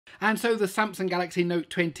And so the Samsung Galaxy Note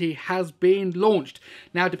 20 has been launched.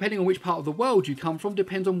 Now, depending on which part of the world you come from,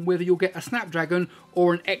 depends on whether you'll get a Snapdragon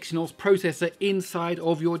or an Exynos processor inside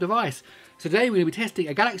of your device. So today we're going to be testing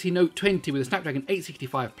a Galaxy Note 20 with a Snapdragon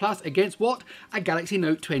 865 Plus against what? A Galaxy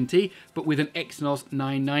Note 20, but with an Exynos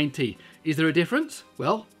 990. Is there a difference?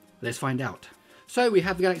 Well, let's find out. So we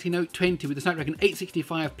have the Galaxy Note 20 with the Snapdragon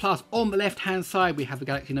 865 Plus on the left-hand side. We have the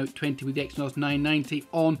Galaxy Note 20 with the Exynos 990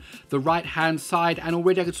 on the right-hand side. And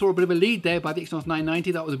already I saw a bit of a lead there by the Exynos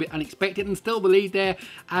 990. That was a bit unexpected, and still the lead there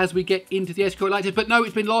as we get into the SQL light test. But no,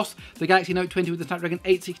 it's been lost. The Galaxy Note 20 with the Snapdragon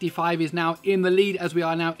 865 is now in the lead as we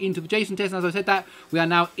are now into the Json test. And as I said that, we are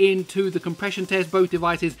now into the compression test. Both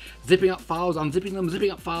devices zipping up files, unzipping them,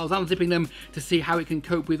 zipping up files, unzipping them to see how it can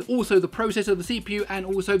cope with also the processor, the CPU, and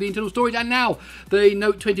also the internal storage. And now the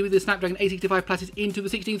Note 20 with the Snapdragon 865 Plus is into the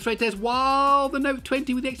 16th thread test, while the Note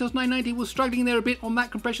 20 with the Exynos 990 was struggling there a bit on that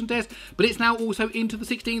compression test, but it's now also into the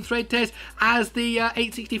 16th thread test as the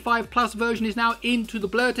 865 Plus version is now into the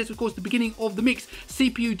blur test. Of course, the beginning of the mixed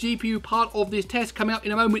CPU GPU part of this test. Coming up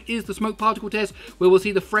in a moment is the smoke particle test, where we'll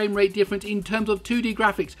see the frame rate difference in terms of 2D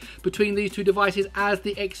graphics between these two devices as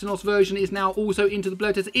the Exynos version is now also into the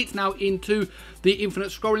blur test. It's now into the infinite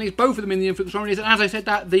scrolling list, both of them in the infinite scrolling list. And as I said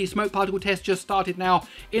that, the smoke particle test just started now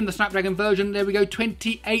in the Snapdragon version. There we go,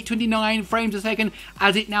 29 frames a second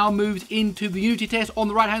as it now moves into the Unity test on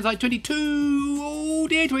the right hand side.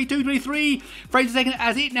 23 frames a second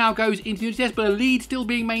as it now goes into the Unity test, but a lead still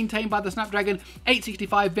being maintained by the Snapdragon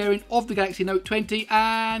 865 variant of the Galaxy Note 20,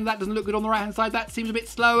 and that doesn't look good on the right hand side. That seems a bit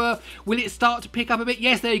slower. Will it start to pick up a bit?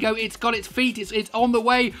 Yes, there you go, it's got its feet, it's on the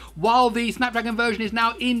way, while the Snapdragon version is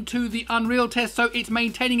now into the Unreal test, so it's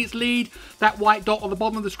maintaining its lead. That white dot on the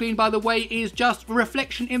bottom of the screen, by the way, is just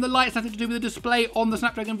reflection in the light. It's nothing to do with the display on the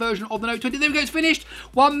Snapdragon version of the Note 20. There we go, it's finished.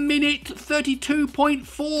 1 minute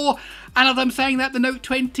 32.4. And as I'm saying that, the Note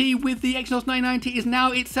 20 with the Exynos 990 is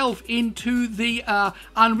now itself into the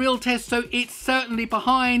Unreal test, so it's certainly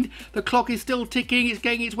behind. The clock is still ticking, it's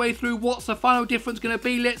getting its way through. What's the final difference going to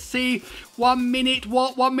be? Let's see. 1 minute,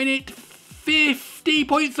 what? 1 minute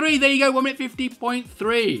 50.3. There you go, 1 minute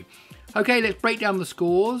 50.3. Okay, let's break down the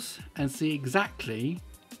scores and see exactly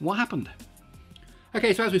what happened.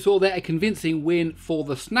 Okay, so as we saw there, a convincing win for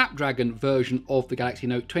the Snapdragon version of the Galaxy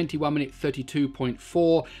Note 20, 1 minute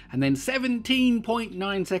 32.4, and then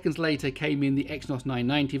 17.9 seconds later came in the Exynos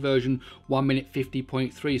 990 version, 1 minute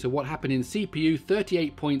 50.3. So what happened in CPU,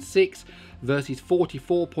 38.6 versus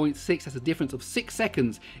 44.6, that's a difference of 6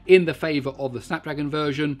 seconds in the favour of the Snapdragon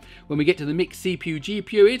version. When we get to the mixed CPU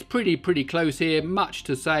GPU, it's pretty close here, much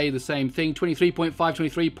to say the same thing, 23.5,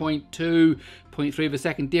 23.2, 0.3 of a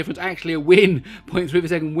second difference, actually a win, 0.3 of a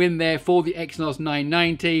second win there for the Exynos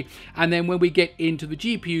 990. And then when we get into the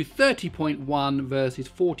GPU, 30.1 versus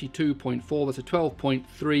 42.4, that's a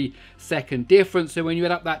 12.3 second difference. So when you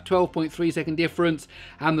add up that 12.3 second difference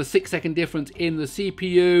and the 6 second difference in the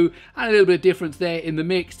CPU and a little bit of difference there in the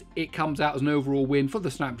mixed, it comes out as an overall win for the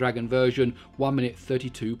Snapdragon version, 1 minute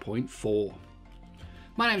 32.4.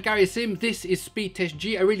 My name is Gary Sims, this is SpeedTest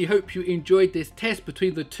G. I really hope you enjoyed this test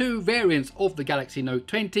between the two variants of the Galaxy Note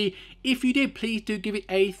 20. If you did, please do give it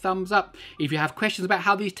a thumbs up. If you have questions about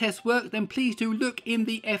how these tests work, then please do look in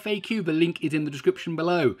the FAQ. The link is in the description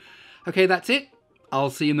below. Okay, that's it. I'll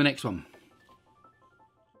see you in the next one.